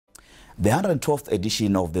The 112th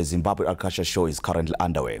edition of the Zimbabwe Agriculture Show is currently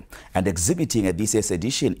underway, and exhibiting at this year's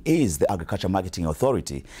edition is the Agriculture Marketing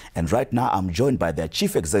Authority. And right now I'm joined by their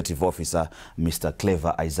Chief Executive Officer, Mr.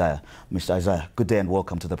 Clever Isaya. Mr. Isaya, good day and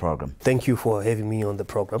welcome to the program. Thank you for having me on the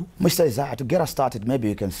program. Mr. Isaya, to get us started, maybe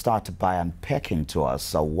you can start by unpacking to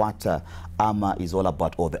us what AMA is all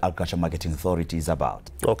about, or the Agriculture Marketing Authority is about.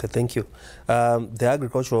 Okay, thank you. The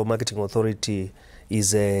Agricultural Marketing Authority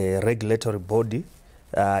is a regulatory body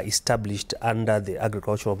established under the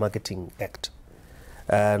Agricultural Marketing Act.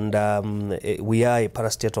 And we are a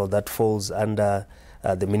parastatal that falls under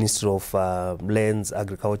the Ministry of Lands,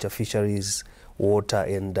 Agriculture, Fisheries, Water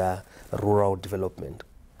and Rural Development.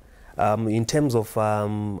 In terms of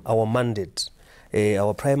our mandate,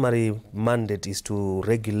 our primary mandate is to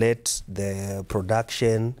regulate the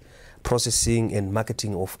production, processing and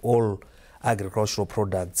marketing of all agricultural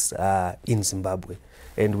products in Zimbabwe.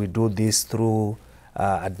 And we do this through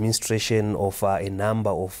administration of a number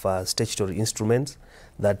of statutory instruments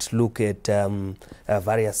that look at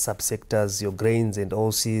various subsectors, your grains and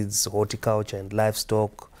oilseeds, horticulture and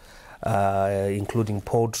livestock, including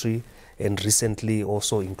poultry, and recently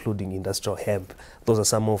also including industrial hemp. Those are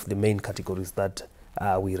some of the main categories that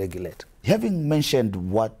we regulate. Having mentioned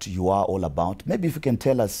what you are all about, maybe if you can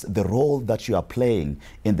tell us the role that you are playing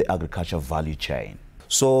in the agriculture value chain.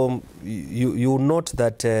 So you note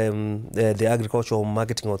that the Agricultural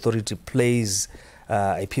Marketing Authority plays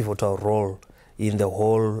a pivotal role in the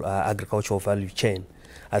whole agricultural value chain.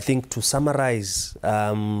 I think to summarize,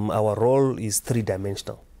 our role is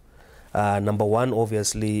three-dimensional. Number one,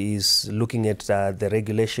 obviously, is looking at the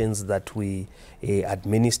regulations that we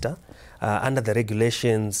administer. Under the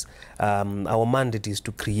regulations, our mandate is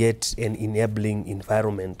to create an enabling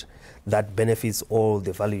environment that benefits all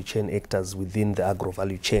the value chain actors within the agro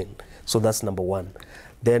value chain. So that's number one.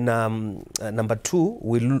 Then number two,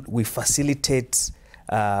 we facilitate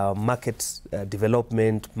market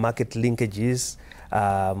development, market linkages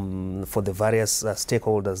for the various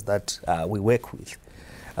stakeholders that we work with.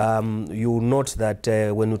 You note that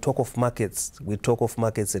when we talk of markets, we talk of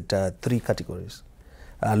markets at three categories.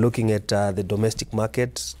 Looking at the domestic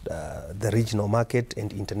market, the regional market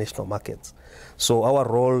and international markets. So our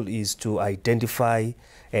role is to identify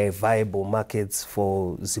viable markets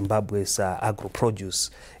for Zimbabwe's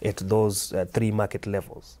agro-produce at those three market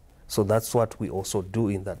levels. So that's what we also do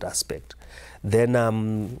in that aspect. Then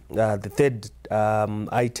the third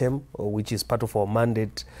item, which is part of our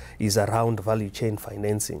mandate, is around value chain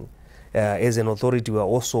financing. As an authority, we are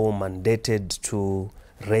also mandated to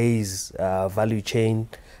raise value chain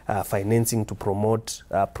financing to promote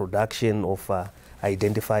production of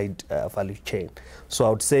identified value chain. So I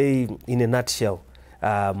would say, in a nutshell,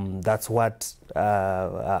 that's what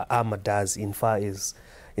AMA does in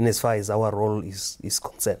as far as our role is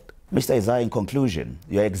concerned. Mr. Isaya, in conclusion,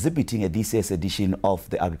 you are exhibiting at this year's edition of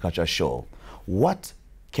the Agriculture Show. What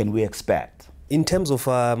can we expect? In terms of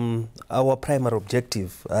our primary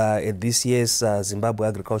objective at this year's Zimbabwe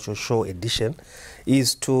Agricultural Show edition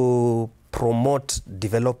is to promote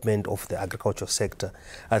development of the agricultural sector.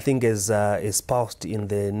 I think as espoused in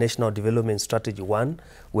the National Development Strategy 1,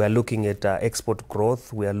 we are looking at export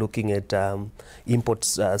growth, we are looking at import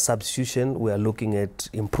substitution, we are looking at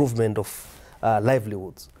improvement of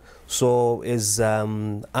livelihoods. So as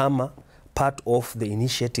AMA, part of the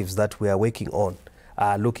initiatives that we are working on,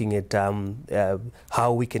 looking at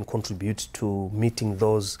how we can contribute to meeting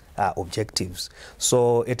those objectives.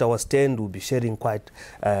 So at our stand, we'll be sharing quite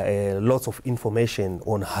lots of information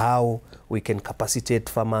on how we can capacitate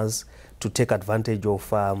farmers to take advantage of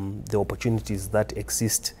the opportunities that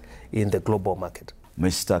exist in the global market.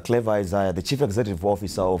 Mr. Clever Isaya, the Chief Executive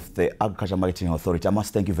Officer of the Agriculture Marketing Authority, I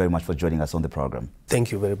must thank you very much for joining us on the program.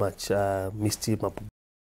 Thank you very much, Mr.